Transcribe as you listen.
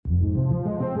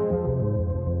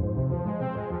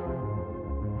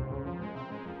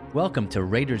Welcome to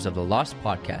Raiders of the Lost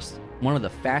Podcast, one of the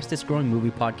fastest growing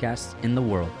movie podcasts in the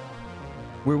world,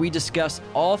 where we discuss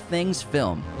all things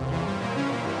film.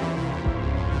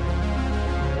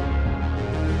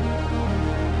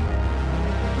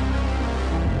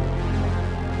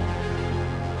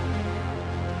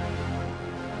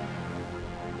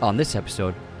 On this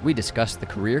episode, we discuss the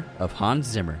career of Hans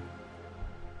Zimmer.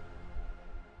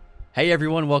 Hey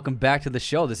everyone, welcome back to the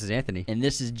show. This is Anthony. And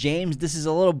this is James. This is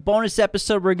a little bonus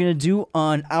episode we're going to do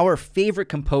on our favorite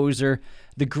composer,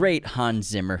 the great Hans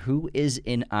Zimmer, who is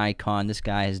an icon. This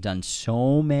guy has done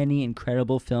so many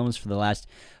incredible films for the last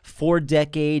 4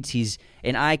 decades. He's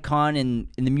an icon in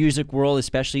the music world,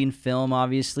 especially in film,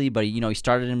 obviously. But, he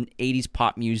started in 80s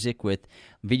pop music with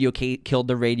Video Killed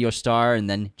the Radio Star and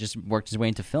then just worked his way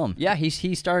into film. Yeah,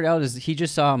 he started out as, he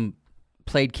just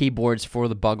played keyboards for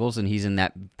the Buggles, and he's in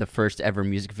the first ever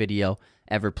music video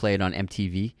ever played on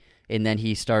MTV. And then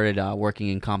he started working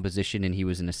in composition, and he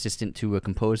was an assistant to a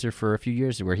composer for a few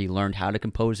years where he learned how to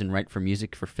compose and write for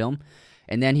music for film.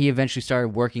 And then he eventually started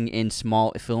working in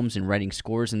small films and writing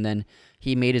scores, and then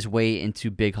he made his way into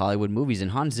big Hollywood movies.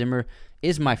 And Hans Zimmer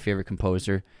is my favorite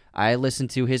composer. I listen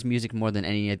to his music more than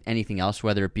anything else,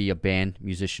 whether it be a band,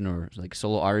 musician, or like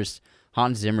solo artist.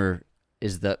 Hans Zimmer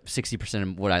is the 60%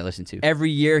 of what I listen to. Every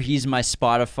year, he's my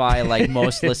Spotify, like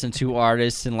most listened to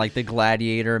artists, and like The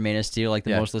Gladiator, Man of Steel, like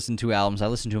the most listened to albums. I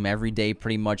listen to him every day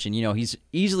pretty much, and he's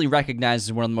easily recognized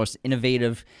as one of the most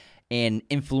innovative and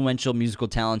influential musical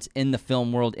talents in the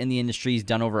film world, in the industry. He's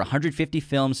done over 150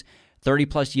 films, 30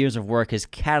 plus years of work. His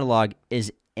catalog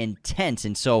is intense,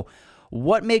 and so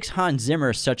what makes Hans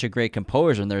Zimmer such a great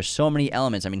composer? And there's so many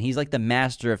elements. I mean, he's like the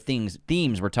master of themes.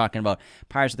 We're talking about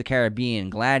Pirates of the Caribbean,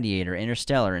 Gladiator,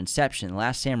 Interstellar, Inception,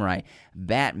 Last Samurai,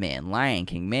 Batman, Lion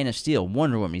King, Man of Steel,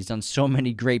 Wonder Woman. He's done so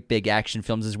many great big action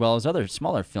films as well as other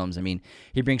smaller films. I mean,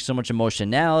 he brings so much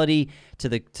emotionality to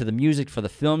the music for the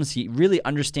films. He really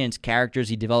understands characters.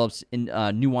 He develops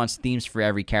nuanced themes for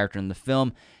every character in the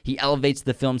film. He elevates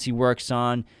the films he works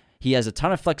on. He has a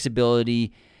ton of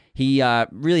flexibility. He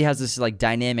really has this like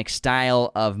dynamic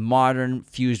style of modern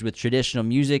fused with traditional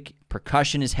music.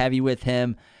 Percussion is heavy with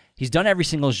him. He's done every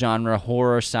single genre: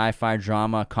 horror, sci-fi,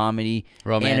 drama, comedy,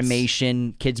 romance,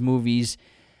 animation, kids movies.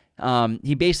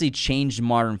 He basically changed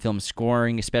modern film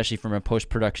scoring, especially from a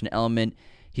post-production element.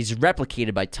 He's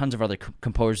replicated by tons of other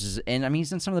composers, and I mean,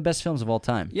 he's done some of the best films of all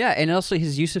time. Yeah, and also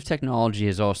his use of technology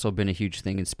has also been a huge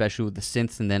thing, especially with the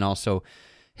synths, and then also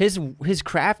his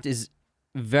craft is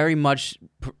very much,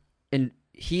 and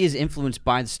he is influenced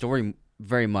by the story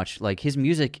very much. Like his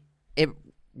music, it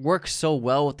works so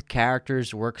well with the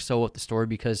characters, works so well with the story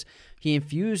because he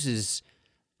infuses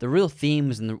the real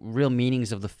themes and the real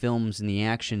meanings of the films and the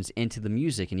actions into the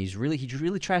music. And he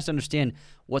really tries to understand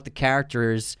what the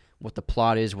character is, what the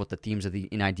plot is, what the themes of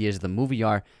and ideas of the movie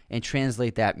are, and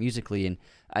translate that musically. And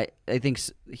I think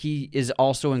he is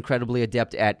also incredibly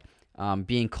adept at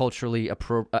being culturally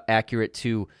accurate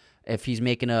to, if he's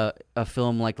making a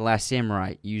film like The Last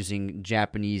Samurai, using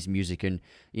Japanese music and,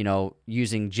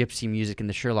 using gypsy music in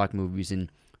the Sherlock movies.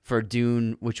 And for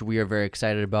Dune, which we are very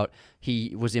excited about,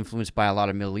 he was influenced by a lot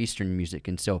of Middle Eastern music.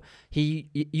 And so he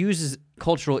uses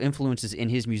cultural influences in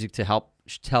his music to help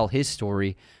tell his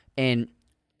story. And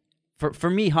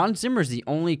for me, Hans Zimmer is the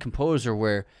only composer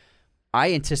where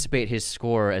I anticipate his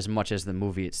score as much as the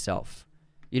movie itself.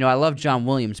 I love John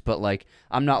Williams, but like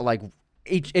I'm not like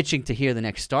itching to hear the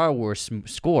next Star Wars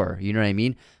score, you know what I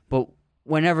mean? But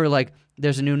whenever like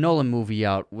there's a new Nolan movie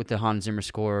out with the Hans Zimmer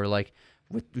score, or like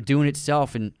with Dune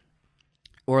itself,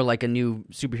 or like a new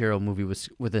superhero movie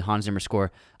with the Hans Zimmer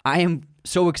score, I am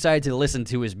so excited to listen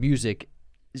to his music,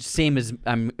 same as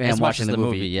I'm watching the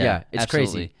movie. Yeah, it's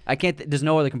absolutely crazy. There's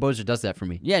no other composer that does that for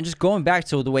me. Yeah, and just going back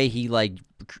to the way he like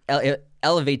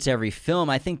elevates every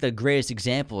film, I think the greatest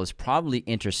example is probably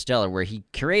Interstellar, where he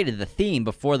created the theme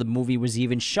before the movie was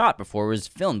even shot, before it was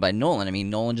filmed by Nolan. I mean,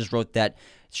 Nolan just wrote that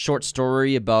short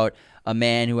story about a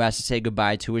man who has to say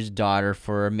goodbye to his daughter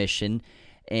for a mission,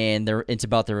 and it's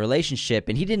about their relationship,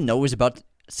 and he didn't know it was about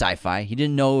sci-fi. He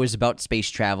didn't know it was about space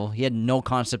travel. He had no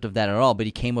concept of that at all, but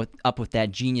he came up with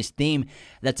that genius theme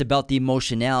that's about the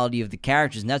emotionality of the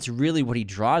characters, and that's really what he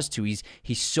draws to. He's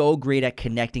so great at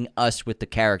connecting us with the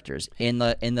characters in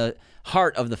the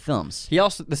heart of the films. He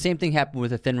also, the same thing happened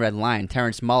with A Thin Red Line.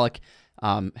 Terrence Malick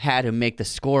had to make the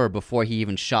score before he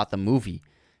even shot the movie,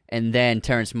 and then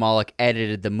Terrence Malick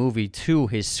edited the movie to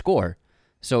his score.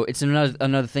 So it's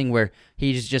another thing where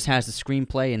he just has the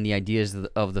screenplay and the ideas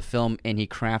of the film, and he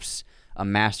crafts a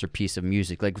masterpiece of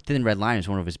music. Like Thin Red Line is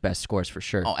one of his best scores for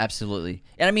sure. Oh, absolutely.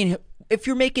 And I mean, if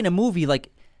you're making a movie,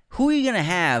 like who are you going to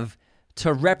have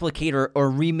to replicate or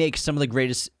remake some of the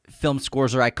greatest film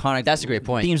scores or iconic That's a great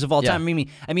point. themes of all Yeah. time.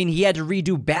 I mean, he had to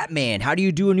redo Batman. How do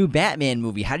you do a new Batman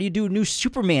movie? How do you do new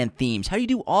Superman themes? How do you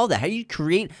do all that? How do you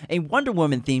create a Wonder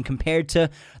Woman theme compared to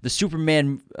the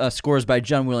Superman scores by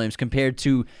John Williams, compared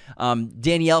to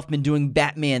Danny Elfman doing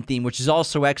Batman theme, which is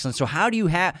also excellent. So how do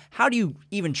you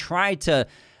even try to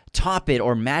top it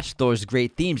or match those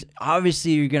great themes?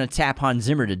 Obviously, you're going to tap Hans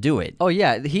Zimmer to do it. Oh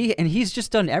yeah, he's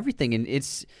just done everything,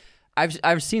 and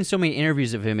I've seen so many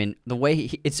interviews of him, and the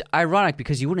way it's ironic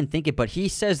because you wouldn't think it, but he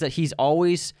says that he's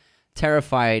always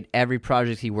terrified every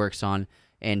project he works on,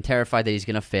 and terrified that he's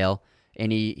gonna fail,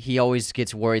 and he always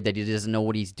gets worried that he doesn't know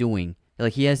what he's doing.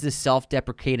 Like, he has this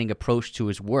self-deprecating approach to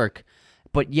his work,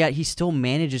 but yet he still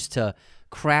manages to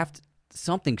craft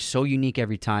something so unique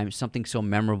every time, something so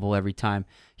memorable every time.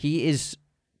 He is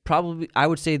probably, I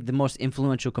would say, the most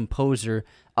influential composer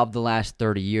of the last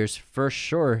 30 years, for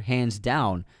sure, hands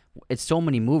down. It's so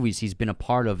many movies he's been a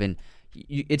part of, and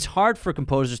it's hard for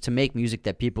composers to make music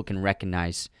that people can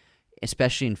recognize,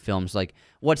 especially in films. Like,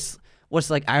 what's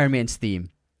like Iron Man's theme?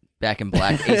 Back in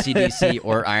Black, AC/DC,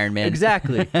 or Iron Man.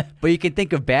 Exactly. But you can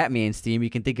think of Batman's theme. You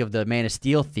can think of the Man of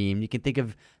Steel theme. You can think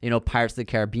of, Pirates of the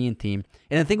Caribbean theme.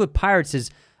 And the thing with Pirates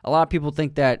is a lot of people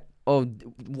think that, oh,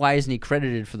 why isn't he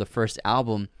credited for the first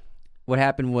album? What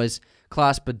happened was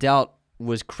Klaus Badelt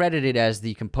was credited as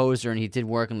the composer, and he did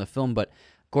work on the film, but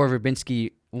Gore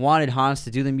Verbinski wanted Hans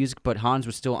to do the music, but Hans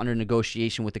was still under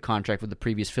negotiation with the contract with the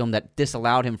previous film that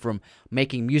disallowed him from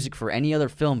making music for any other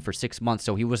film for 6 months,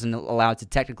 so he wasn't allowed to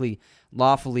technically,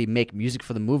 lawfully make music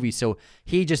for the movie. So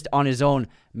he just on his own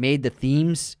made the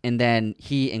themes, and then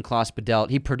he and Klaus Badelt,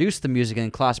 he produced the music,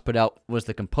 and Klaus Badelt was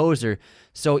the composer.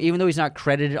 So even though he's not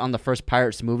credited on the first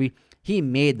Pirates movie, he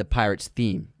made the Pirates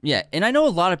theme. Yeah, and I know a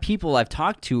lot of people I've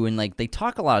talked to, and like they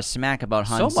talk a lot of smack about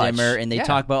Hans So much. Zimmer, and they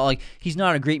talk about like he's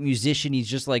not a great musician. He's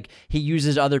just like he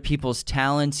uses other people's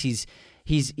talents. He's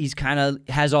kind of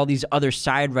has all these other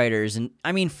side writers, and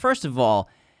I mean, first of all,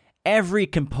 every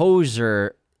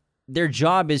composer, their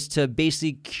job is to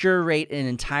basically curate an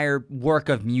entire work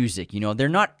of music. They're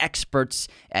not experts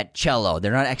at cello.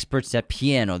 They're not experts at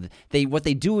piano. What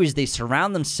they do is they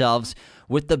surround themselves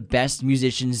with the best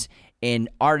musicians and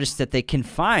artists that they can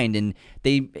find, and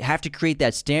they have to create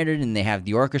that standard, and they have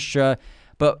the orchestra.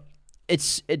 But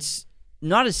it's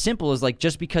not as simple as like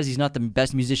just because he's not the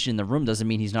best musician in the room doesn't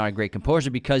mean he's not a great composer,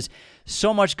 because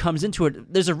so much comes into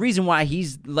it. There's a reason why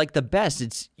he's like the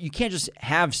best. You can't just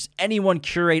have anyone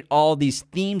curate all these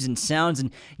themes and sounds.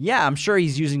 And yeah, I'm sure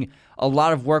he's using a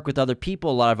lot of work with other people.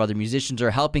 A lot of other musicians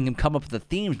are helping him come up with the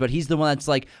themes, but he's the one that's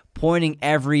like pointing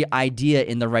every idea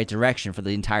in the right direction for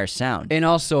the entire sound. And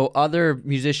also, other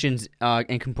musicians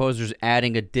and composers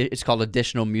adding it's called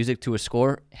additional music to a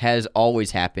score has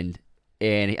always happened.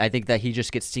 And I think that he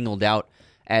just gets singled out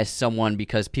as someone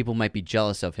because people might be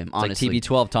jealous of him, honestly. Like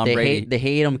TB12, Tom Brady. They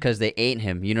hate him because they ate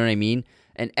him, you know what I mean?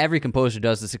 And every composer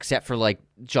does this except for like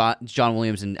John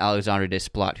Williams and Alexandre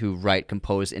Desplat, who write,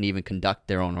 compose, and even conduct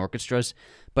their own orchestras.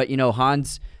 But,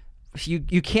 Hans,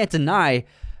 you can't deny,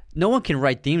 no one can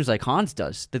write themes like Hans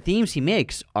does. The themes he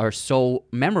makes are so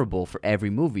memorable for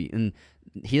every movie. And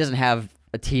he doesn't have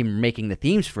a team making the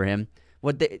themes for him.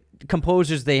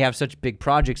 Composers, they have such big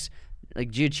projects.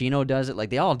 Like Giacchino does it. Like,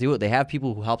 they all do it. They have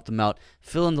people who help them out,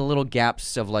 fill in the little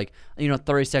gaps of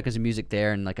 30 seconds of music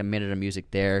there and like a minute of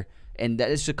music there. And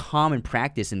that is a common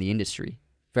practice in the industry.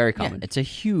 Very common. Yeah, it's a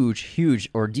huge, huge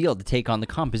ordeal to take on the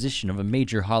composition of a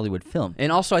major Hollywood film.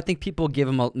 And also, I think people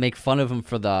make fun of him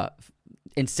for the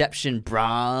Inception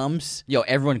Brahms. Yo,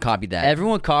 everyone copied that.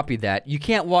 Everyone copied that. You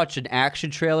can't watch an action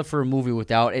trailer for a movie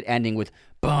without it ending with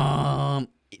 "bum."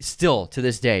 Still to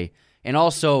this day. And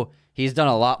also, he's done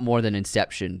a lot more than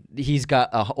Inception. He's got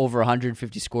over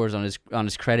 150 scores on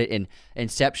his credit, and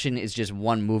Inception is just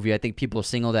one movie. I think people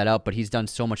single that out, but he's done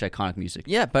so much iconic music.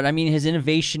 Yeah, but I mean, his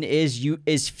innovation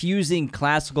is fusing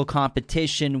classical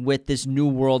competition with this new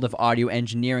world of audio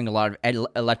engineering, a lot of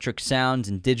electric sounds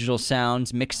and digital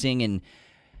sounds, mixing, and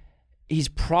he's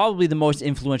probably the most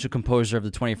influential composer of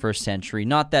the 21st century.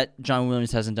 Not that John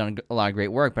Williams hasn't done a lot of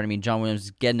great work, but I mean, John Williams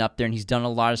is getting up there, and he's done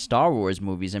a lot of Star Wars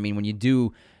movies. I mean, when you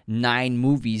do 9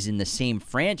 movies in the same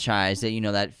franchise,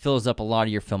 that fills up a lot of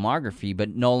your filmography.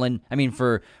 But Nolan, I mean,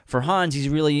 for Hans, he's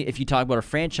really, if you talk about a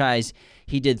franchise,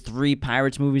 he did 3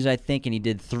 Pirates movies, I think, and he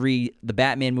did 3 the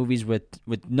Batman movies with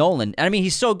Nolan. And I mean,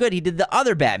 he's so good. He did the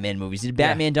other Batman movies. He did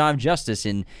Batman: Dawn of Justice,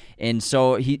 and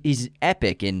so he's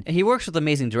epic. And he works with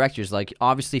amazing directors. Like,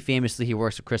 obviously, famously, he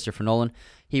works with Christopher Nolan.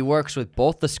 He works with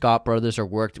both the Scott brothers,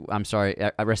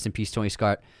 rest in peace, Tony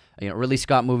Scott. Ridley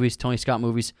Scott movies, Tony Scott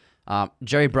movies.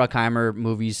 Jerry Bruckheimer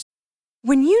movies.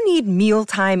 When you need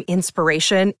mealtime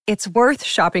inspiration, it's worth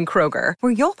shopping Kroger,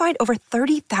 where you'll find over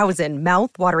 30,000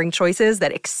 mouth-watering choices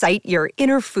that excite your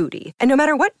inner foodie. And no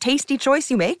matter what tasty choice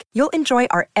you make, you'll enjoy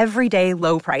our everyday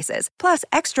low prices, plus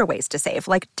extra ways to save,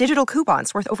 like digital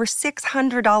coupons worth over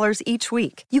 $600 each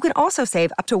week. You can also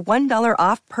save up to $1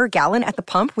 off per gallon at the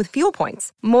pump with fuel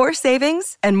points. More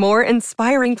savings and more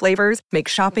inspiring flavors make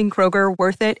shopping Kroger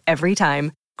worth it every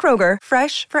time. Kroger,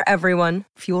 fresh for everyone.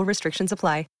 Fuel restrictions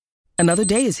apply. Another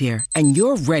day is here, and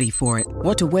you're ready for it.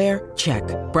 What to wear? Check.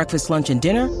 Breakfast, lunch, and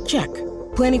dinner? Check.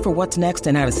 Planning for what's next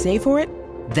and how to save for it?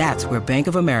 That's where Bank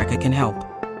of America can help.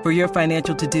 For your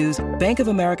financial to-dos, Bank of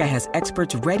America has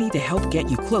experts ready to help get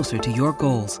you closer to your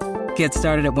goals. Get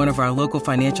started at one of our local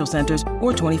financial centers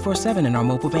or 24/7 in our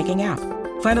mobile banking app.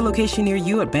 Find a location near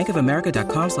you at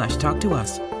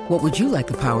bankofamerica.com/talktous. What would you like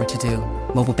the power to do?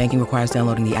 Mobile banking requires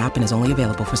downloading the app and is only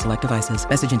available for select devices.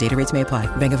 Message and data rates may apply.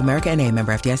 Bank of America N.A.,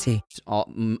 member FDIC.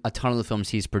 A ton of the films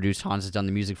he's produced, Hans has done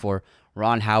the music for.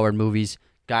 Ron Howard movies,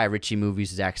 Guy Ritchie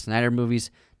movies, Zack Snyder movies,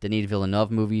 Denis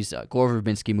Villeneuve movies, Gore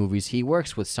Verbinski movies. He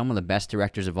works with some of the best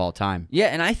directors of all time. Yeah,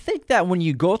 and I think that when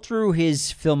you go through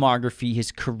his filmography,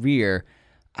 his career,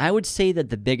 I would say that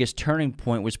the biggest turning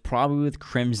point was probably with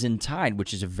Crimson Tide,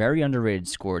 which is a very underrated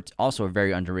score. It's also a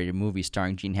very underrated movie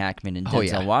starring Gene Hackman and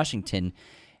Denzel Washington.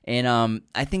 And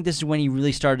I think this is when he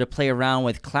really started to play around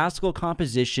with classical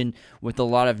composition with a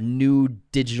lot of new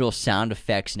digital sound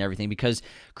effects and everything. Because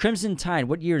Crimson Tide,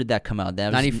 what year did that come out? That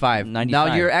was 95. 95.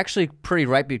 Now, you're actually pretty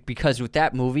right because with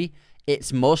that movie,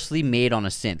 it's mostly made on a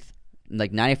synth.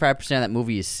 Like 95% of that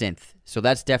movie is synth. So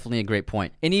that's definitely a great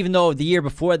point. And even though the year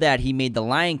before that he made The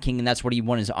Lion King and that's what he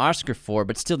won his Oscar for,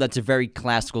 but still that's a very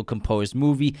classical composed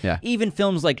movie. Yeah. Even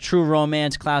films like True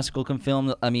Romance, classical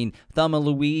film, Thelma and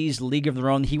Louise, League of Their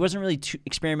Own, he wasn't really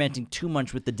experimenting too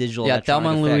much with the digital electronic Thelma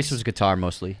and effects. Louise was guitar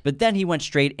mostly. But then he went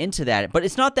straight into that. But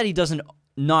it's not that he doesn't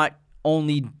not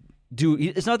only do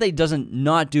it's not that he doesn't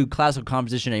not do classical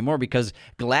composition anymore, because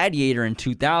Gladiator in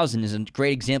 2000 is a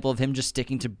great example of him just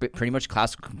sticking to pretty much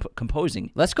classical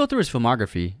composing. Let's go through his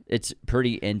filmography. It's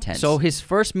pretty intense. So his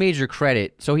first major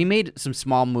credit, so he made some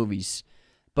small movies,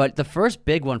 but the first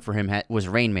big one for him was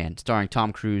Rain Man, starring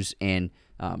Tom Cruise and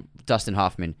Dustin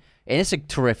Hoffman. And it's a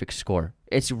terrific score.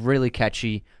 It's really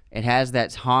catchy. It has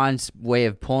that Hans way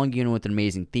of pulling you in with an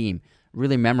amazing theme.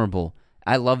 Really memorable.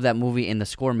 I love that movie, and the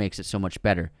score makes it so much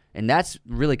better. And that's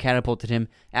really catapulted him.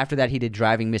 After that, he did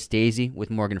Driving Miss Daisy with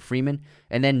Morgan Freeman.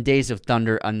 And then Days of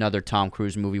Thunder, another Tom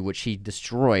Cruise movie, which he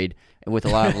destroyed with a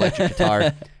lot of electric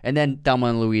guitar. And then Thelma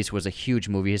and Louise was a huge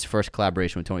movie, his first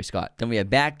collaboration with Tony Scott. Then we have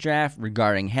Backdraft,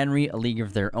 Regarding Henry, A League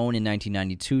of Their Own in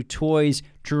 1992, Toys,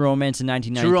 True Romance in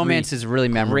 1993. True Romance is really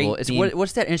memorable.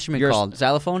 What's that instrument called?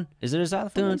 Xylophone? Is it a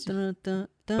xylophone? Dun, dun,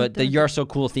 dun, but the You're So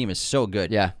Cool theme is so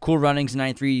good. Yeah. Cool Runnings in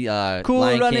 93, Cool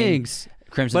Lion Runnings. King,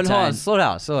 Crimson But Tide. hold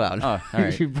on, slow down. Oh, all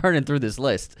right. You're burning through this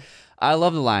list. I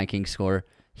love the Lion King score.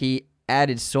 He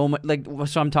added so much,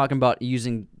 so I'm talking about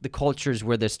using the cultures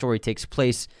where the story takes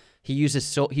place. He used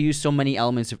so many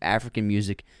elements of African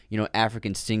music,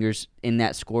 African singers in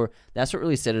that score. That's what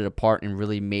really set it apart and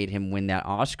really made him win that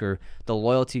Oscar. The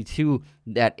loyalty to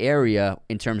that area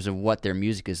in terms of what their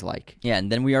music is like. Yeah, and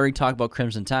then we already talked about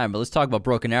Crimson Tide, but let's talk about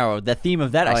Broken Arrow. The theme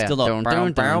of that, I still don't.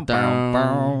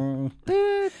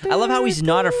 I love how he's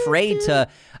not afraid to.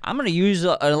 I'm going to use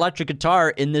an electric guitar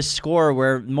in this score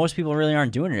where most people really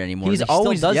aren't doing it anymore. He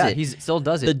still does it. He still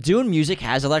does it. The Dune music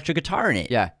has electric guitar in it.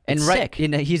 Yeah, it's sick.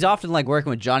 And he's often working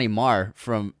with Johnny Marr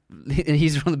and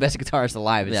he's one of the best guitarists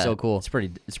alive. It's so cool. It's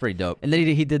pretty dope. And then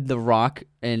he did The Rock,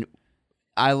 and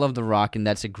I love The Rock, and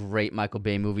that's a great Michael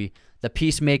Bay movie. The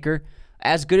Peacemaker,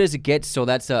 as good as it gets. So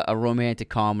that's a romantic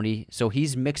comedy. So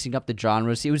he's mixing up the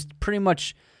genres. It was pretty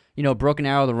much, Broken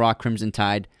Arrow, The Rock, Crimson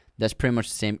Tide. That's pretty much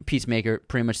the same. Peacemaker,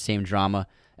 pretty much the same drama.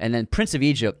 And then Prince of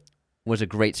Egypt was a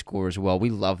great score as well.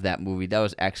 We love that movie. That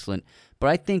was excellent.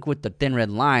 But I think with The Thin Red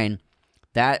Line,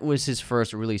 that was his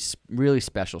first really, really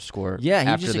special score. Yeah,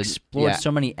 he just explored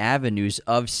so many avenues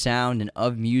of sound and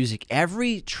of music.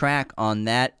 Every track on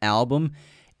that album,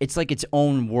 it's like its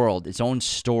own world, its own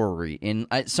story. And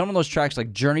some of those tracks,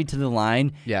 like Journey to the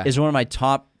Line, is one of my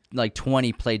top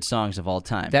 20 played songs of all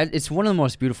time. It's one of the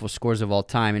most beautiful scores of all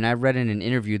time. And I read in an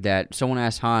interview that someone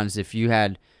asked Hans if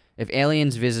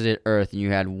aliens visited Earth and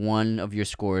you had one of your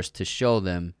scores to show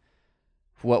them,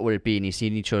 what would it be? And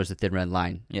he chose The Thin Red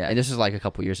Line. Yeah. And this was a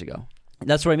couple years ago.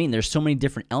 That's what I mean. There's so many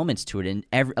different elements to it, and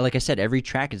like I said, every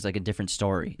track is like a different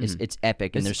story. It's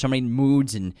epic, and there's so many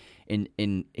moods, and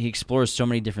he explores so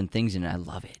many different things, and I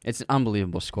love it. It's an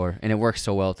unbelievable score, and it works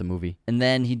so well with the movie. And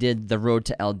then he did The Road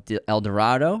to El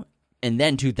Dorado, And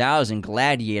then 2000,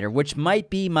 Gladiator, which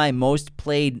might be my most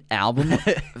played album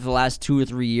for the last 2 or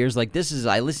 3 years. Like,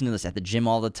 I listen to this at the gym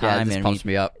all the time. Yeah, this pumps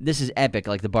me up. This is epic,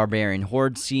 like the barbarian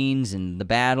horde scenes and the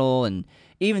battle. And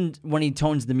even when he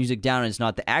tones the music down and it's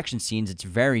not the action scenes, it's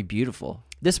very beautiful.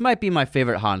 This might be my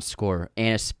favorite Hans score,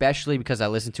 and especially because I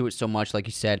listen to it so much, like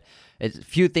you said.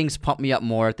 Few things pump me up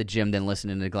more at the gym than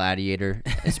listening to Gladiator,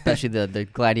 especially the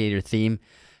Gladiator theme.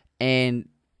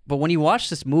 But when you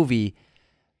watch this movie,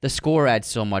 the score adds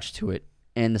so much to it,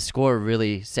 and the score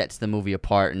really sets the movie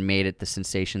apart and made it the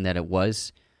sensation that it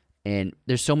was. And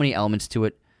there's so many elements to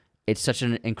it. It's such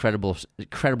an incredible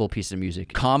piece of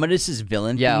music. Commodus's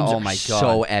villain yeah, themes oh are my God.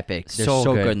 so epic. They're so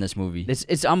good in this movie.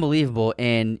 It's unbelievable,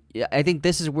 and I think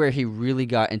this is where he really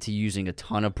got into using a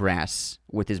ton of brass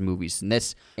with his movies,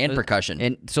 and percussion.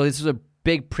 And so this is a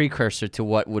big precursor to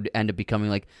what would end up becoming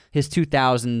like his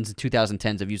 2000s,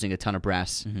 2010s of using a ton of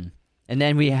brass. Mm-hmm. And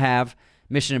then we have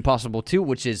Mission Impossible 2,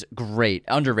 which is great.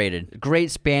 Underrated. Great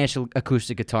Spanish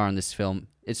acoustic guitar in this film.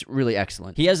 It's really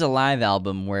excellent. He has a live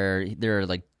album where there are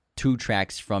like 2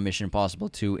 tracks from Mission Impossible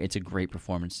 2. It's a great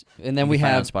performance. And then you we can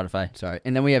find have it on Spotify. Sorry.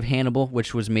 And then we have Hannibal,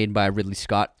 which was made by Ridley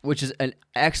Scott, which is an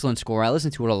excellent score. I listen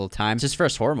to it all the time. It's his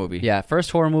first horror movie. Yeah,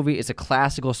 first horror movie. It's a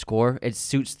classical score. It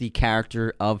suits the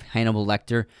character of Hannibal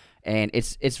Lecter, and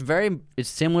it's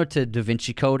similar to Da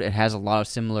Vinci Code. It has a lot of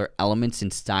similar elements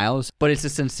and styles, but it's a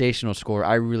sensational score.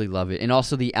 I really love it. And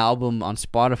also the album on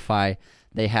Spotify,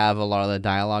 they have a lot of the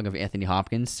dialogue of Anthony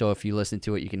Hopkins, so if you listen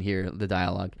to it, you can hear the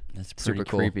dialogue. That's pretty super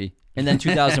cool. creepy. And then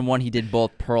 2001, he did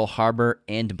both Pearl Harbor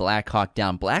and Black Hawk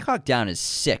Down. Black Hawk Down is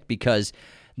sick because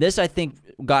this, I think,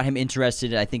 got him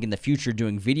interested, I think, in the future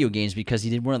doing video games because he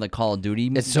did one of the Call of Duty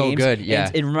games. It's so good, yeah.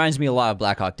 And it reminds me a lot of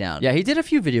Black Hawk Down. Yeah, he did a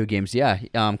few video games, yeah.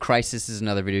 Crisis is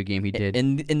another video game he did.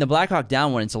 In the Black Hawk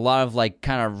Down one, it's a lot of like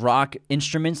kind of rock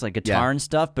instruments, like guitar and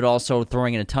stuff, but also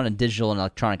throwing in a ton of digital and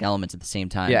electronic elements at the same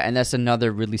time. Yeah, and that's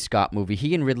another Ridley Scott movie.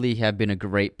 He and Ridley have been a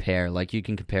great pair. Like, you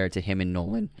can compare it to him and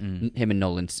Nolan. Him and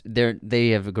Nolan's. They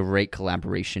have a great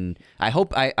collaboration. I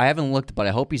haven't looked, but I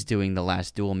hope he's doing The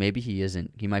Last Duel. Maybe he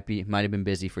isn't. He might have been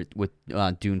busy with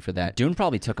Dune for that. Dune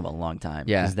probably took him a long time.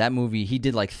 Yeah, because that movie, he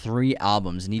did like 3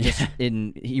 albums, and he just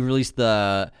he released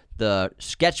the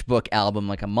Sketchbook album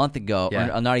like a month ago,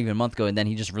 or not even a month ago, and then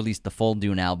he just released the full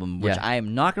Dune album, which I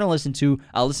am not going to listen to.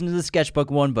 I'll listen to the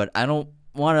Sketchbook one, but I don't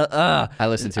want to. I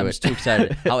listen to it. I'm just too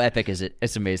excited. How epic is it?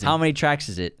 It's amazing. How many tracks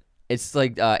is it? It's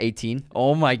like 18.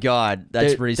 Oh my God,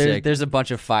 that's pretty sick. There's a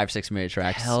bunch of 5-6 minute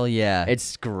tracks. Hell yeah,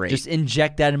 it's great. Just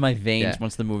inject that in my veins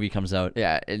once the movie comes out.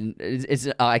 Yeah, and it's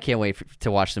I can't wait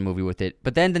to watch the movie with it.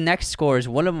 But then the next score is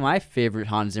one of my favorite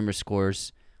Hans Zimmer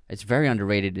scores. It's very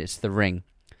underrated. It's The Ring,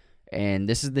 and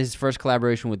this is his first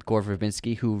collaboration with Gore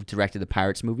Verbinski, who directed the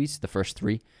Pirates movies, the first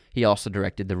 3. He also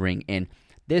directed The Ring, and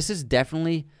this is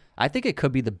definitely, I think it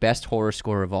could be the best horror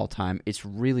score of all time. It's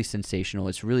really sensational.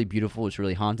 It's really beautiful. It's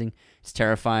really haunting. It's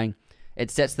terrifying. It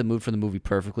sets the mood for the movie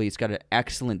perfectly. It's got an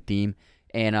excellent theme,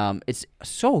 and it's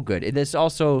so good. It is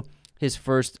also his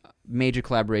first major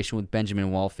collaboration with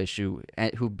Benjamin Wallfisch,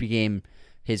 who became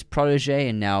his protege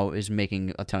and now is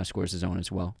making a ton of scores his own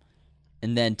as well.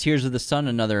 And then Tears of the Sun,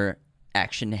 another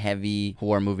action-heavy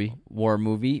war movie.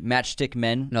 Matchstick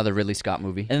Men, another Ridley Scott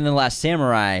movie. And then The Last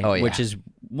Samurai, which is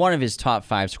one of his top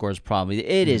 5 scores probably.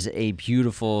 It is a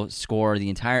beautiful score. The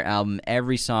entire album,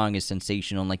 every song is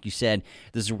sensational. And like you said,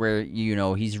 this is where,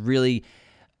 he's really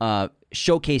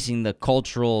showcasing the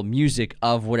cultural music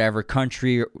of whatever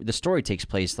country the story takes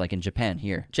place, like in Japan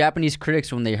here. Japanese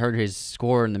critics, when they heard his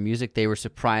score and the music, they were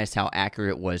surprised how accurate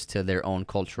it was to their own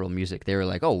cultural music. They were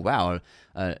like, oh, wow,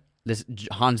 this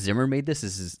Hans Zimmer made this?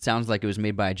 Sounds like it was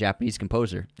made by a Japanese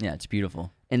composer. Yeah, it's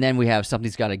beautiful. And then we have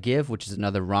Something's Gotta Give, which is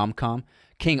another rom-com.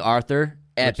 King Arthur,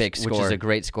 epic score, which is a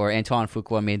great score. Antoine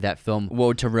Fuqua made that film.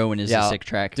 Woe to Ruin is a sick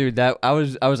track, dude. That I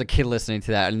was a kid listening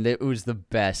to that, and it was the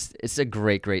best. It's a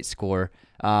great score.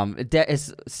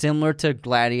 It's similar to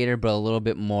Gladiator, but a little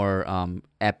bit more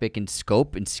epic in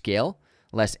scope and scale,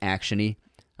 less actiony,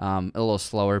 a little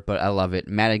slower. But I love it.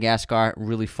 Madagascar,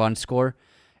 really fun score.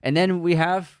 And then we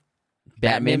have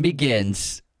Batman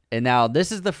Begins, and now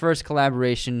this is the first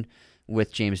collaboration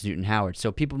with James Newton Howard.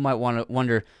 So people might want to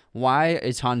wonder, why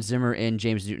is Hans Zimmer and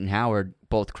James Newton Howard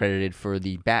both credited for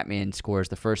the Batman scores,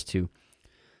 the first 2?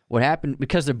 What happened,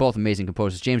 because they're both amazing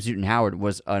composers, James Newton Howard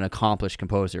was an accomplished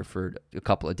composer for a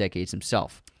couple of decades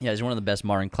himself. Yeah, he's one of the best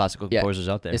modern classical composers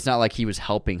out there. It's not like he was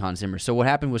helping Hans Zimmer. So what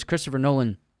happened was Christopher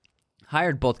Nolan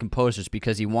hired both composers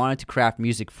because he wanted to craft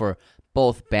music for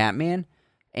both Batman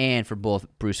and for both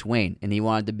Bruce Wayne, and he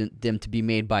wanted them to be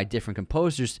made by different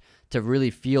composers to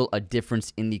really feel a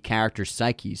difference in the characters'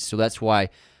 psyches. So that's why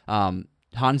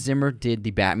Hans Zimmer did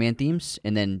the Batman themes,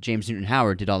 and then James Newton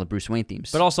Howard did all the Bruce Wayne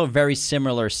themes. But also very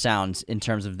similar sounds in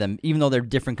terms of them, even though they're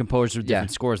different composers with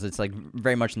different scores. It's like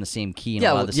very much in the same key and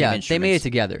a lot of the same instruments. They made it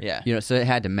together. Yeah, so it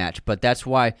had to match. But that's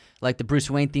why, like, the Bruce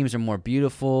Wayne themes are more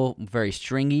beautiful, very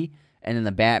stringy, and then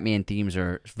the Batman themes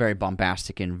are very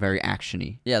bombastic and very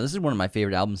actiony. Yeah, this is one of my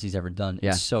favorite albums he's ever done.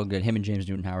 It's so good. Him and James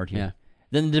Newton Howard here. Yeah.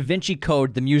 Then the Da Vinci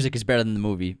Code, the music is better than the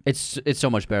movie. It's so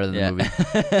much better than the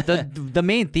movie. The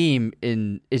main theme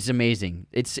is amazing.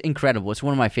 It's incredible. It's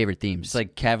one of my favorite themes. It's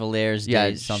like Cavaliers,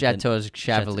 Chateaux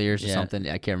Chevaliers or something.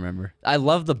 I can't remember. I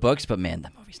love the books, but man,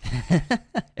 that movie's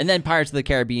And then Pirates of the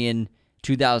Caribbean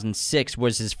 2006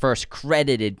 was his first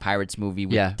credited Pirates movie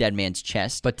with Dead Man's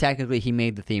Chest. But technically, he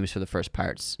made the themes for the first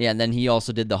Pirates. Yeah, and then he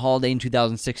also did The Holiday in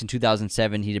 2006 and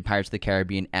 2007. He did Pirates of the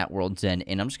Caribbean at World's End.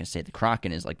 And I'm just going to say the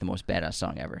Kraken is like the most badass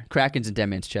song ever. Kraken's in Dead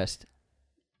Man's Chest.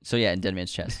 So yeah, in Dead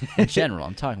Man's Chest. In general,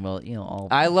 I'm talking about, all...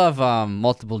 I love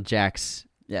Multiple Jacks.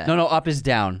 Yeah. No, Up is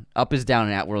Down. Up is Down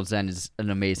and At World's End is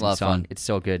an amazing song. Fun. It's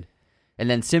so good. And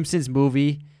then Simpsons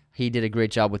movie... He did a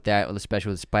great job with that,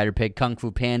 especially with Spider Pig, Kung Fu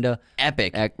Panda.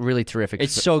 Epic. Really terrific.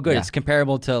 It's so good. Yeah. It's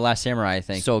comparable to Last Samurai, I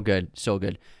think. So good.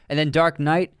 And then Dark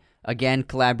Knight, again,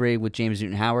 collaborated with James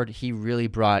Newton Howard. He really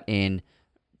brought in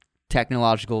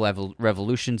technological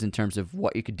revolutions in terms of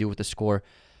what you could do with the score.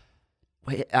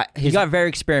 He got very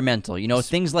experimental,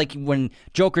 things like when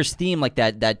Joker's theme, like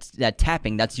that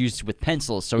tapping, that's used with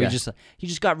pencils. So he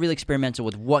just got really experimental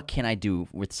with what can I do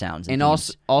with sounds. And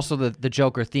also the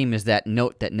Joker theme is that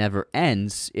note that never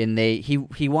ends. And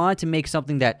he wanted to make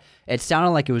something that it sounded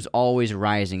like it was always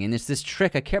rising. And it's this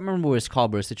trick, I can't remember what it's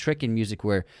called, but it's a trick in music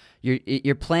where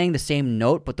you're playing the same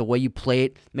note, but the way you play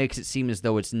it makes it seem as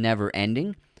though it's never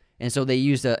ending. And so they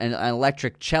used an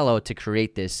electric cello to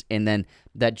create this. And then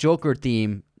that Joker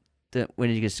theme,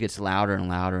 when it just gets louder and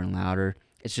louder and louder,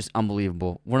 it's just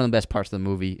unbelievable. One of the best parts of the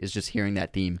movie is just hearing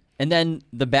that theme. And then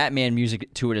the Batman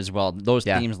music to it as well. Those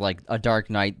themes like A Dark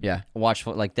Knight,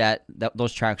 Watchful, like that,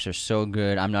 those tracks are so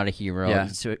good. I'm Not a Hero. Yeah.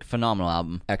 It's a phenomenal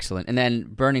album. Excellent. And then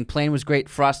Burning Plain was great.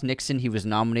 Frost Nixon he was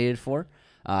nominated for.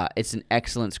 It's an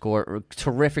excellent score.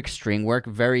 Terrific string work.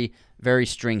 Very, very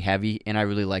string heavy, and I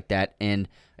really like that. And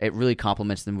it really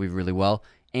complements the movie really well.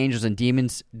 Angels and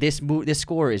Demons. This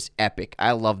score is epic.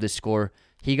 I love this score.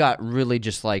 He got really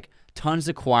just like tons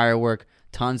of choir work,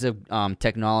 tons of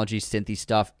technology, synthy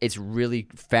stuff. It's really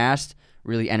fast,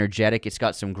 really energetic. It's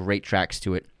got some great tracks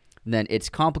to it. And then It's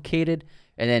Complicated.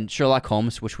 And then Sherlock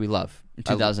Holmes, which we love.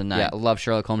 2009. I love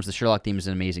Sherlock Holmes. The Sherlock theme is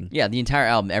amazing. Yeah, the entire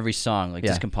album, every song, like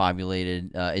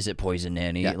Discombobulated, Is It Poison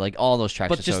Nanny, like all those tracks.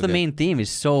 But are just so the good. main theme is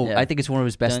so. I think it's one of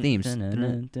his best themes.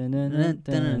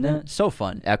 So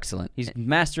fun, excellent. He's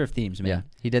master of themes, man. Yeah,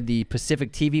 he did the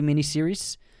Pacific TV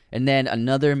miniseries. And then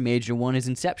another major one is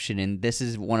Inception, and this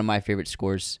is one of my favorite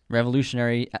scores.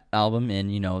 Revolutionary album, and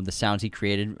the sounds he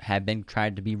created have been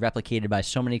tried to be replicated by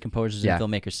so many composers and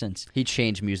filmmakers since. He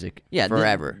changed music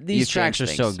forever. These tracks are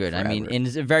so good. Forever. I mean, and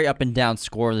it's a very up and down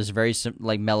score. There's very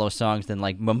mellow songs. Then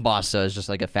like Mombasa is just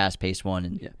like a fast paced one.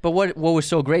 And But what was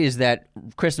so great is that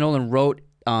Chris Nolan wrote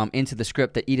into the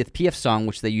script the Edith Piaf song,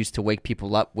 which they use to wake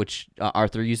people up, which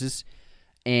Arthur uses,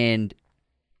 and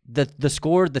the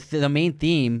score, the main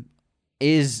theme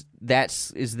is that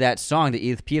song, the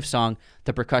Edith Piaf song,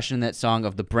 the percussion in that song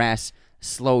of the brass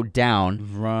slowed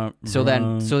down. So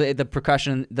the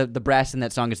percussion, the brass in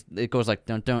that song it goes like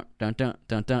dun dun dun dun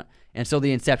dun dun, and so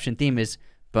the Inception theme is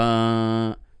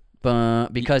bum bum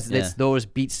because those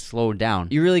beats slowed down.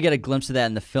 You really get a glimpse of that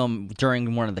in the film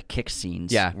during one of the kick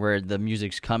scenes, where the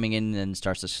music's coming in and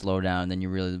starts to slow down, and then you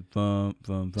really bum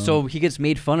bum bum. So he gets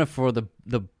made fun of for the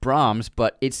Brahms,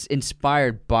 but it's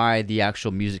inspired by the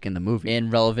actual music in the movie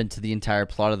and relevant to the entire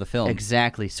plot of the film.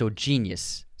 Exactly. So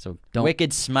genius. So don't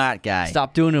wicked smart guy.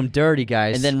 Stop doing him dirty,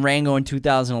 guys. And then Rango in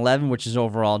 2011, which is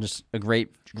overall just a great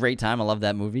time. I love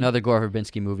that movie. Another Gore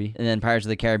Verbinski movie. And then Pirates of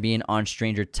the Caribbean on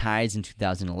Stranger Tides in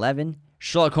 2011.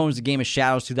 Sherlock Holmes: The Game of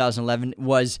Shadows 2011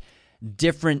 was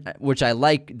different, which I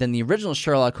like, than the original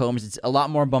Sherlock Holmes. It's a lot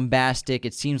more bombastic.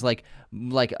 It seems like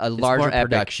a larger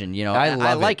production.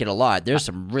 I like it a lot. There's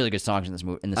some really good songs in this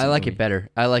movie. I like it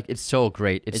better. It's so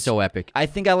great. It's so epic. I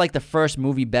think I like the first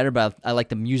movie better, but I like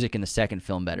the music in the second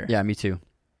film better. Yeah, me too.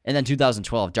 And then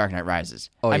 2012, Dark Knight Rises.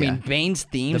 Oh, I yeah. mean, Bane's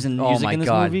themes and music in this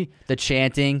movie, the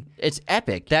chanting, it's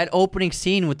epic. that opening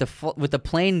scene with the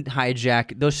plane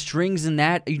hijack, those strings in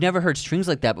that, you never heard strings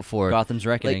like that before. Gotham's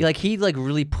Reckoning. Like he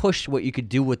really pushed what you could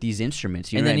do with these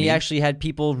instruments. You And know then what I he mean? actually had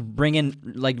people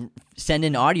send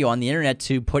in audio on the internet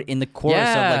to put in the chorus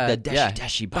of like the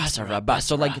deshi basa rabba.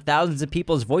 So like thousands of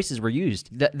people's voices were used.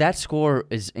 That score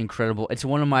is incredible. It's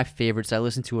one of my favorites. I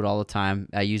listen to it all the time.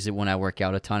 I use it when I work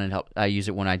out a ton, and I use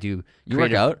it when I do. You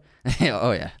work out?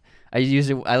 Oh yeah. I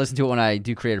listen to it when I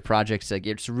do creative projects. Like,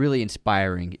 it's really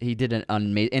inspiring. He did an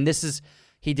amazing, and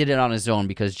he did it on his own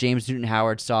because James Newton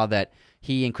Howard saw that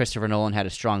he and Christopher Nolan had a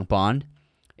strong bond,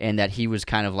 and that he was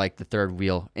kind of like the third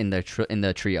wheel in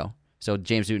the trio. So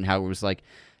James Newton Howard was like,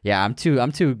 "Yeah, I'm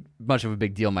too much of a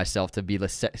big deal myself to be the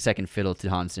second fiddle to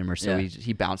Hans Zimmer." So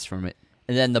he bounced from it.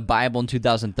 And then The Bible in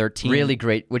 2013. Really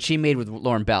great, which he made with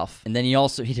Lauren Balfe. And then he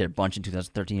did a bunch in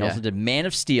 2013. He also did Man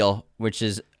of Steel, which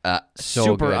is a So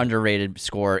super good. underrated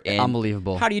score. And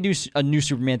Unbelievable. How do you do a new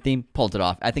Superman theme? Pulled it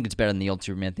off. I think it's better than the old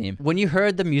Superman theme. When you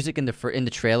heard the music in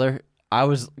the trailer, I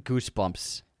was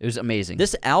goosebumps. It was amazing.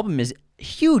 This album is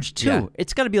huge, too. Yeah.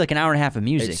 It's got to be like an hour and a half of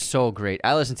music. It's so great.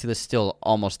 I listen to this still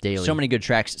almost daily. So many good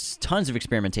tracks. Tons of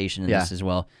experimentation in this as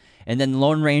well. And then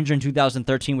Lone Ranger in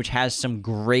 2013, which has some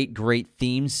great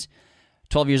themes.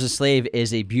 12 Years a Slave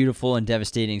is a beautiful and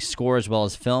devastating score as well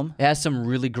as film. It has some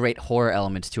really great horror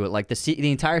elements to it. Like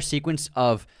the entire sequence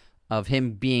of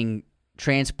him being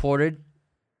transported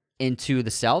into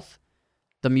the South,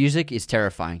 the music is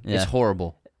terrifying. Yeah. It's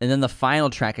horrible. And then the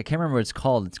final track, I can't remember what it's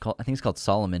called. I think it's called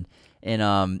Solomon.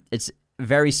 And it's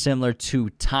very similar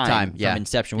to Time from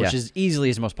Inception, which is easily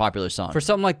his most popular song. For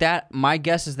something like that, my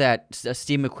guess is that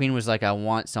Steve McQueen was like, I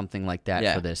want something like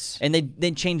that for this. And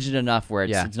they changed it enough where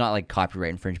it's not like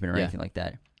copyright infringement or anything like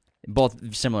that.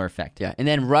 Both similar effect. Yeah. And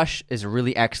then Rush is a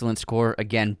really excellent score.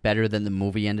 Again, better than the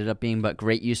movie ended up being, but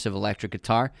great use of electric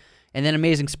guitar. And then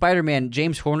Amazing Spider-Man.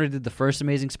 James Horner did the first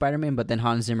Amazing Spider-Man, but then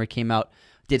Hans Zimmer came out,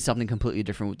 did something completely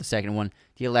different with the second one.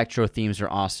 The electro themes are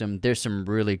awesome. There's some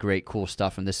really great, cool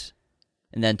stuff in this.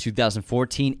 And then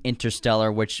 2014,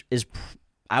 Interstellar, which is,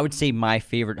 I would say, my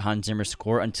favorite Hans Zimmer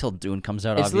score until Dune comes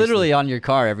out. It's literally on your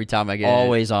car every time I get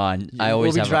always it. on. I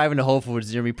always we'll be driving to Whole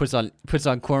Foods. He puts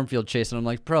on Cornfield Chase, and I'm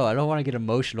like, bro, I don't want to get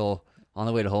emotional on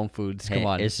the way to Home Foods. Come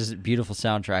on, it's just a beautiful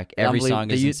soundtrack. Every song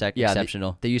is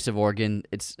exceptional. The use of organ,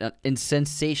 it's a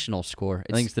sensational score.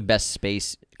 I think it's the best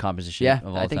space composition. Yeah, of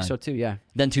all I think time. so too. Yeah.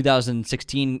 Then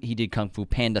 2016, he did Kung Fu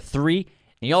Panda 3.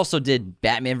 And he also did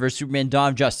Batman vs. Superman Dawn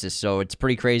of Justice, so it's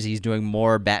pretty crazy. He's doing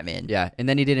more Batman. Yeah, and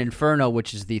then he did Inferno,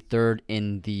 which is the third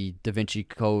in the Da Vinci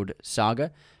Code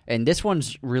saga. And this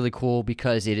one's really cool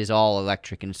because it is all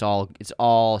electric and it's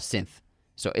all synth.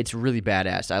 So it's really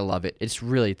badass. I love it. It's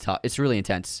really tough. It's really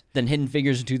intense. Then Hidden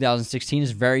Figures in 2016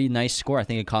 is a very nice score. I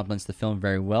think it complements the film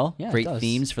very well. Yeah, Great it does.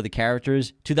 themes for the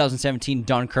characters. 2017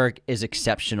 Dunkirk is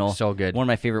exceptional. So good. One of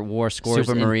my favorite war scores.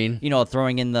 Supermarine. And,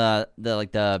 throwing in the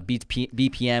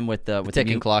BPM with the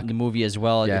ticking clock. the movie as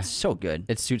well. Yeah. It's so good.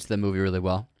 It suits the movie really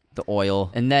well. The oil.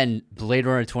 And then Blade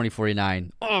Runner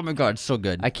 2049. Oh my god, it's so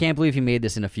good. I can't believe he made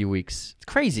this in a few weeks. It's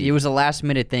crazy. It was a last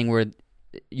minute thing where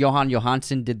Johan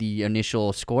Johansson did the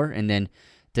initial score, and then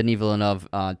Denis Villeneuve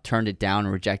turned it down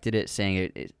and rejected it,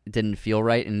 saying it didn't feel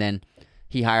right. And then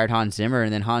he hired Hans Zimmer,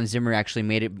 and then Hans Zimmer actually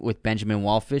made it with Benjamin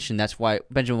Wallfisch, and that's why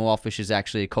Benjamin Wallfisch is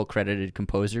actually a co-credited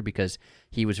composer because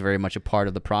he was very much a part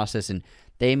of the process, and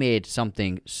they made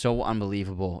something so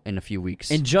unbelievable in a few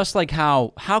weeks. And just like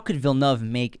how could Villeneuve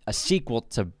make a sequel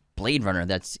to Blade Runner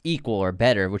that's equal or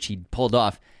better, which he pulled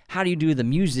off? How do you do the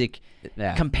music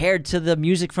compared to the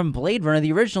music from Blade Runner,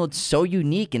 the original? It's so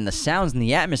unique in the sounds and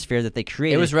the atmosphere that they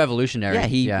created. It was revolutionary.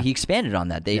 Yeah, he expanded on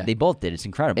that. They both did. It's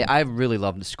incredible. I really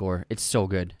love the score. It's so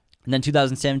good. And then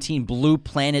 2017, Blue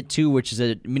Planet 2, which is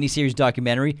a miniseries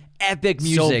documentary. Epic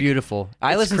music. So beautiful.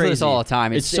 I listen to this all the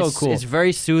time. It's so cool. It's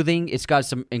very soothing. It's got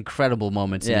some incredible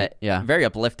moments in it. Yeah. Very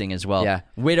uplifting as well. Yeah.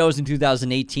 Widows in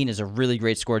 2018 is a really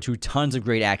great score, too. Tons of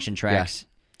great action tracks.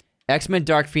 Yeah. X-Men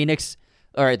Dark Phoenix.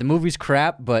 All right, the movie's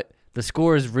crap, but the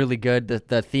score is really good.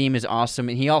 The theme is awesome.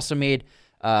 And he also made...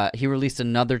 he released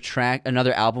another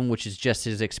album, which is just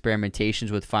his experimentations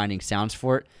with finding sounds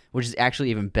for it, which is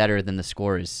actually even better than the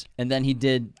score is. And then he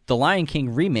did the Lion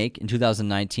King remake in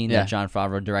 2019 that Jon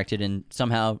Favreau directed and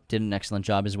somehow did an excellent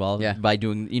job as well by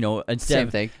doing, instead Same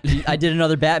of, thing. I did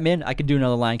another Batman, I could do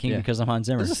another Lion King because I'm Hans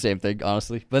Zimmer. It's the same thing,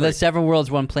 honestly. But the Seven Worlds,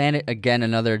 One Planet, again,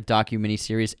 another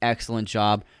docu-mini-series. Excellent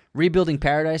job. Rebuilding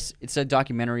Paradise, it's a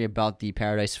documentary about the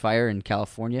Paradise Fire in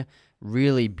California.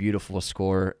 Really beautiful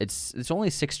score. It's only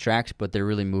 6 tracks, but they're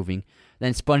really moving.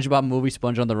 Then SpongeBob Movie,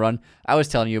 Sponge on the Run. I was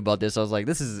telling you about this. I was like,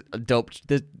 this is a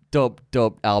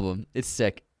dope album. It's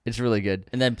sick. It's really good.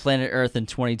 And then Planet Earth in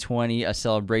 2020, A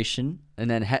Celebration. And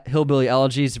then Hillbilly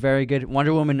Elegy is very good.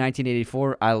 Wonder Woman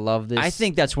 1984. I love this. I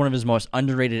think that's one of his most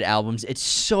underrated albums. It's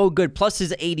so good. Plus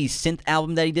his 80s synth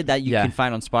album that he did that you can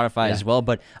find on Spotify as well.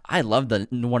 But I love the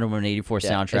Wonder Woman 84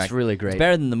 soundtrack. It's really great. It's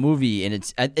better than the movie, and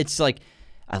it's like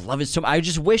I love it so much. I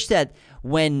just wish that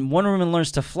when Wonder Woman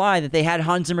Learns to Fly that they had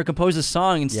Hans Zimmer compose a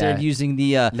song instead of using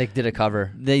the they did a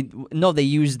cover. They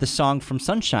used the song from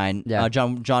Sunshine. Yeah.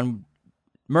 John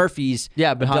Murphy's.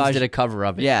 Yeah, but Hans did a cover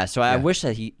of it. Yeah, so I wish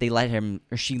that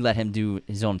she let him do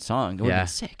his own song. It would have been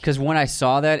sick. Because when I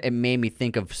saw that, it made me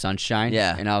think of Sunshine.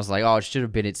 Yeah. And I was like, oh, it should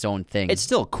have been its own thing. It's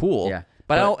still cool. Yeah.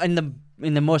 But in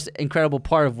the most incredible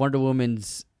part of Wonder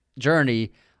Woman's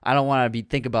journey, I don't want to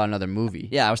think about another movie.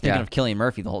 Yeah, I was thinking of Cillian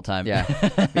Murphy the whole time.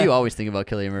 Yeah. You always think about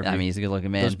Cillian Murphy. I mean, he's a good-looking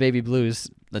man. Those baby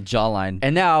blues. The jawline.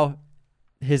 And now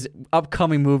his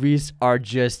upcoming movies are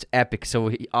just epic.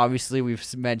 So obviously we've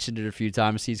mentioned it a few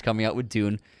times. He's coming out with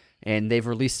Dune, and they've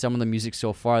released some of the music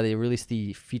so far. They released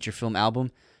the feature film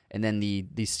album and then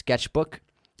the sketchbook,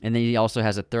 and then he also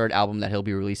has a third album that he'll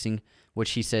be releasing, which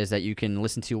he says that you can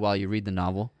listen to while you read the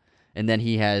novel. And then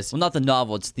he has... Well, not the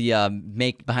novel. It's the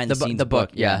behind-the-scenes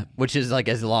book. Yeah, which is like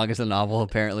as long as the novel,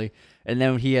 apparently. And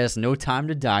then he has No Time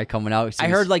to Die coming out. I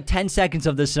heard like 10 seconds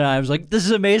of this, and I was like, this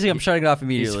is amazing. I'm shutting it off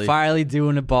immediately. He's finally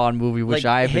doing a Bond movie, which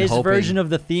like, I've been hoping. His version of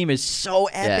the theme is so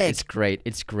epic. Yeah, it's great.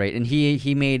 It's great. And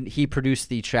he produced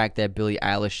the track that Billie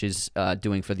Eilish is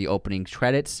doing for the opening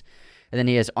credits. And then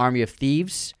he has Army of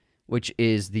Thieves, which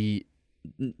is the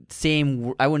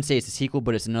same... I wouldn't say it's a sequel,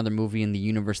 but it's another movie in the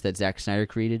universe that Zack Snyder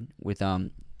created with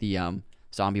the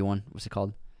zombie one. What's it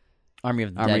called? Army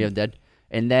of the Dead.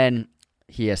 And then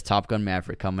he has Top Gun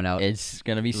Maverick coming out. It's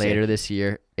going to be later sick. This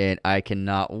year, and I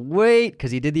cannot wait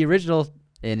because he did the original,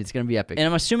 and it's going to be epic. And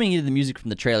I'm assuming he did the music from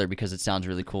the trailer because it sounds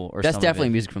really cool. Or that's definitely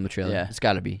music from the trailer. Yeah. It's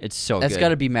got to be. It's so That's good. got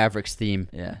to be Maverick's theme.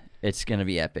 Yeah, it's going to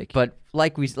be epic. But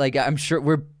I'm sure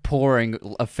we're pouring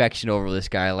affection over this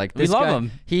guy. Like this we love guy,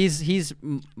 him. He's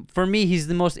for me, he's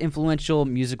the most influential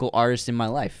musical artist in my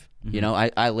life. Mm-hmm. You know,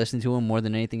 I listen to him more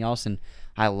than anything else, and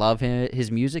I love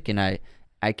his music, and I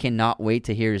cannot wait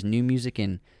to hear his new music.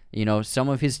 And you know, some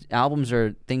of his albums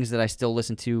are things that I still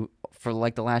listen to for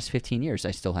like the last 15 years.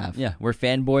 I still have. Yeah, we're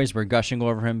fanboys. We're gushing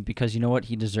over him because you know what?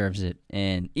 He deserves it.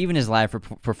 And even his live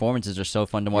performances are so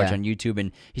fun to watch on YouTube.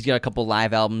 And he's got a couple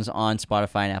live albums on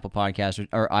Spotify and Apple Podcasts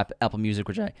or Apple Music,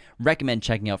 which I recommend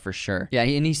checking out for sure. Yeah,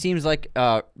 and he seems like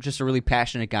just a really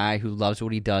passionate guy who loves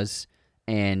what he does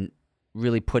and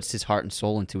really puts his heart and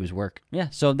soul into his work. Yeah,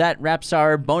 so that wraps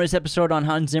our bonus episode on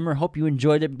Hans Zimmer. Hope you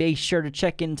enjoyed it. Be sure to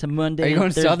check into Monday. Are you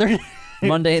going Southern?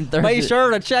 Monday and Thursday. Be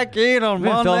sure to check in on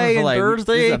Monday and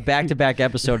Thursday. This is a back-to-back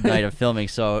episode night of filming,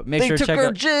 so make sure to check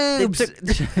out.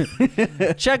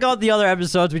 Check out the other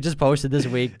episodes we just posted this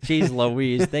week. Jeez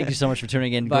Louise. Thank you so much for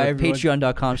tuning in. Bye, Go to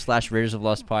patreon.com/Raiders of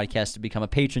Lost Podcast to become a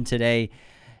patron today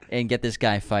and get this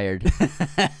guy fired.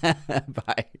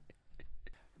 Bye.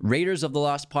 Raiders of the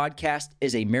Lost Podcast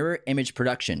is a mirror image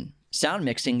production. Sound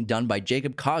mixing done by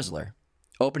Jacob Kosler.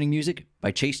 Opening music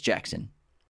by Chase Jackson.